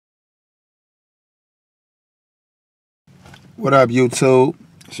What up, YouTube?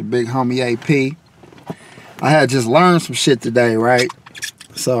 It's your big homie AP. I had just learned some shit today, right?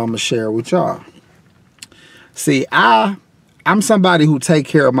 So I'm gonna share it with y'all. See, I'm somebody who take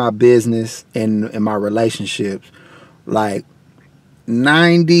care of my business and my relationships like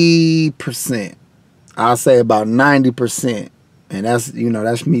 90%. I'll say about 90%. And that's,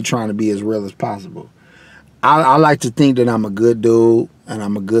 that's me trying to be as real as possible. I like to think that I'm a good dude and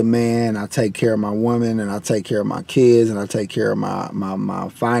I'm a good man. I take care of my woman and I take care of my kids and I take care of my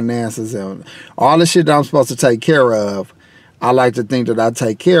finances and all the shit that I'm supposed to take care of. I like to think that I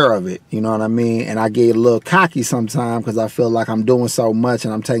take care of it, you know what I mean? And I get a little cocky sometimes because I feel like I'm doing so much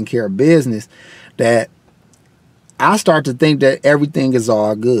and I'm taking care of business that I start to think that everything is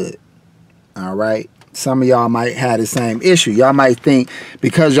all good, all right? Some of y'all might have the same issue. Y'all might think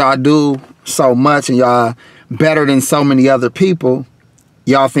because y'all do so much and y'all better than so many other people,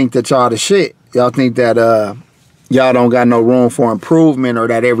 y'all think that y'all the shit. Y'all think that y'all don't got no room for improvement or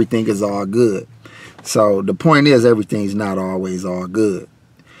that everything is all good. So the point is everything's not always all good.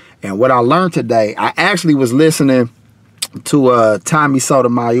 And what I learned today, I actually was listening to Tommy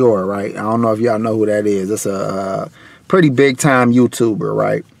Sotomayor, right? I don't know if y'all know who that is. It's a pretty big time YouTuber,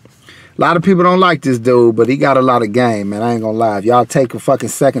 right? A lot of people don't like this dude, but he got a lot of game, man. I ain't gonna lie. If y'all take a fucking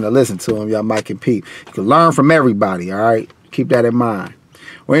second to listen to him, y'all might compete. You can learn from everybody, all right? Keep that in mind.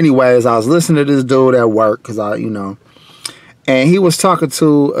 Well, anyways, I was listening to this dude at work because and he was talking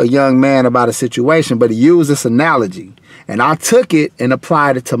to a young man about a situation, but he used this analogy. And I took it and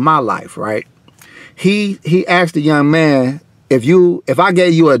applied it to my life, right? He asked the young man, if I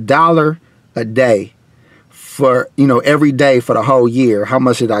gave you $1 a day for, every day for the whole year, how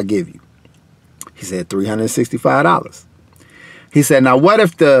much did I give you? He said $365. He said, now what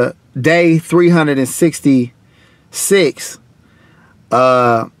if the day 366,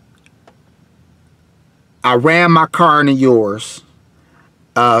 I ran my car into yours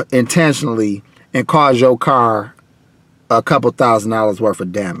intentionally and caused your car a couple $1,000s worth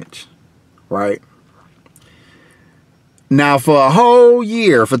of damage, right? Now for a whole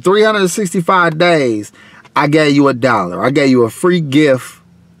year, for 365 days, I gave you $1. I gave you a free gift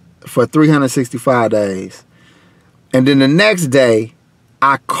for 365 days. And then the next day,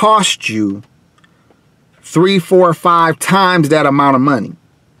 I cost you 3, 4, 5 times that amount of money.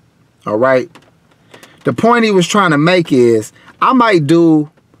 All right? The point he was trying to make is I might do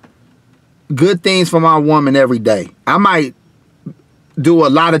good things for my woman every day. I might do a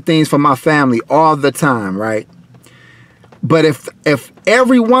lot of things for my family all the time, right? But if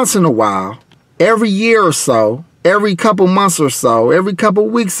every once in a while, every year or so, every couple months or so, every couple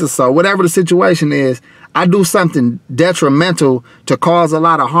weeks or so, whatever the situation is, I do something detrimental to cause a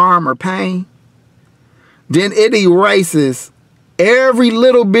lot of harm or pain, then it erases every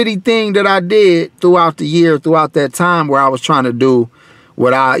little bitty thing that I did throughout the year, throughout that time where I was trying to do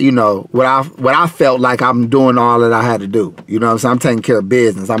what I felt like I'm doing all that I had to do. You know what I'm saying? I'm taking care of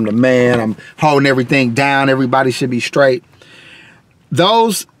business. I'm the man. I'm holding everything down. Everybody should be straight.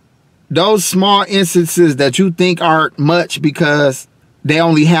 Those small instances that you think aren't much because they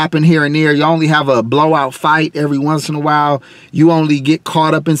only happen here and there. You only have a blowout fight every once in a while. You only get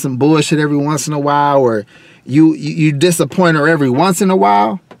caught up in some bullshit every once in a while, or you disappoint her every once in a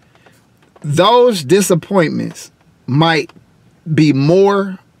while. Those disappointments might be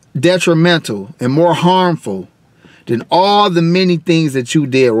more detrimental and more harmful than all the many things that you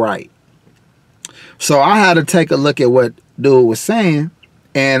did right. So I had to take a look at what dude was saying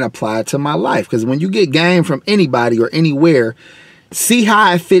and apply it to my life. Because when you get game from anybody or anywhere, see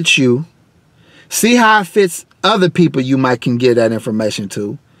how it fits you. See how it fits other people you might can get that information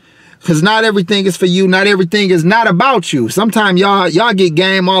to. Because not everything is for you. Not everything is not about you. Sometimes y'all get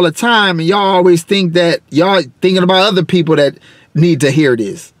game all the time and y'all always think that y'all thinking about other people that need to hear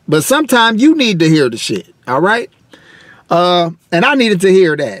this. But sometimes you need to hear the shit. All right? And I needed to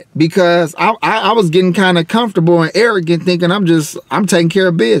hear that because I was getting kind of comfortable and arrogant thinking I'm taking care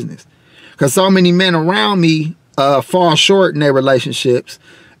of business. Because so many men around me fall short in their relationships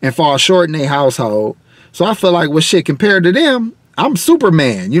and fall short in their household. So I feel like, well, shit, compared to them, I'm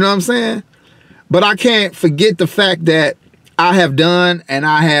Superman, you know what I'm saying? But I can't forget the fact that I have done and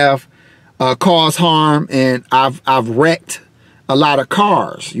I have caused harm and I've wrecked a lot of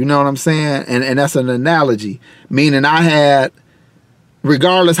cars, you know what I'm saying? And that's an analogy, meaning I had,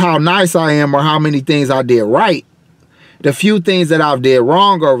 regardless how nice I am or how many things I did right, the few things that I've did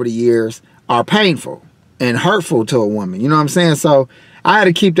wrong over the years are painful and hurtful to a woman, you know what I'm saying? So I had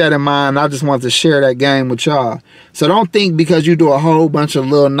to keep that in mind. I just wanted to share that game with y'all. So don't think because you do a whole bunch of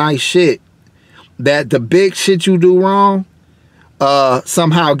little nice shit that the big shit you do wrong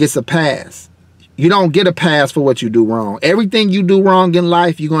somehow gets a pass. You don't get a pass for what you do wrong. Everything you do wrong in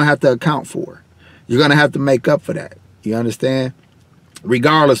life, you're going to have to account for. You're going to have to make up for that. You understand?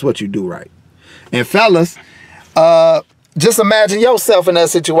 Regardless what you do right. And fellas, just imagine yourself in that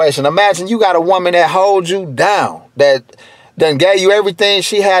situation. Imagine you got a woman that holds you down, that done gave you everything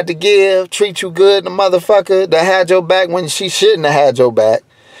she had to give, treat you good, the motherfucker that had your back when she shouldn't have had your back.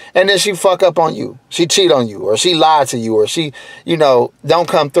 And then she fuck up on you. She cheat on you, or she lied to you, or she, you know, don't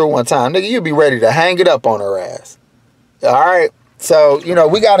come through one time. Nigga, you be ready to hang it up on her ass. All right? So, you know,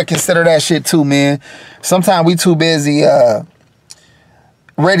 we got to consider that shit too, man. Sometimes we too busy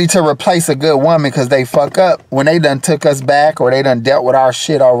ready to replace a good woman because they fuck up when they done took us back or they done dealt with our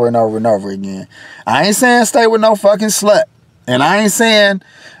shit over and over and over again. I ain't saying stay with no fucking slut. And I ain't saying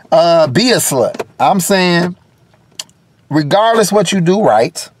be a slut. I'm saying regardless what you do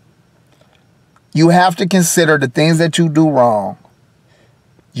right, you have to consider the things that you do wrong,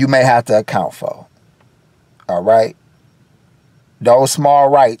 you may have to account for. All right? Those small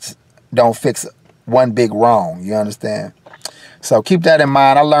rights don't fix one big wrong. You understand? So keep that in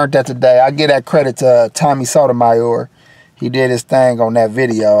mind. I learned that today. I give that credit to Tommy Sotomayor. He did his thing on that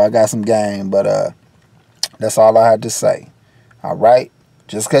video. I got some game, but that's all I had to say. All right?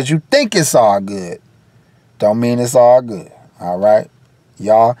 Just because you think it's all good don't mean it's all good. All right?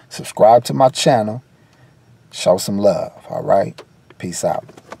 Y'all subscribe to my channel. Show some love. All right? Peace out.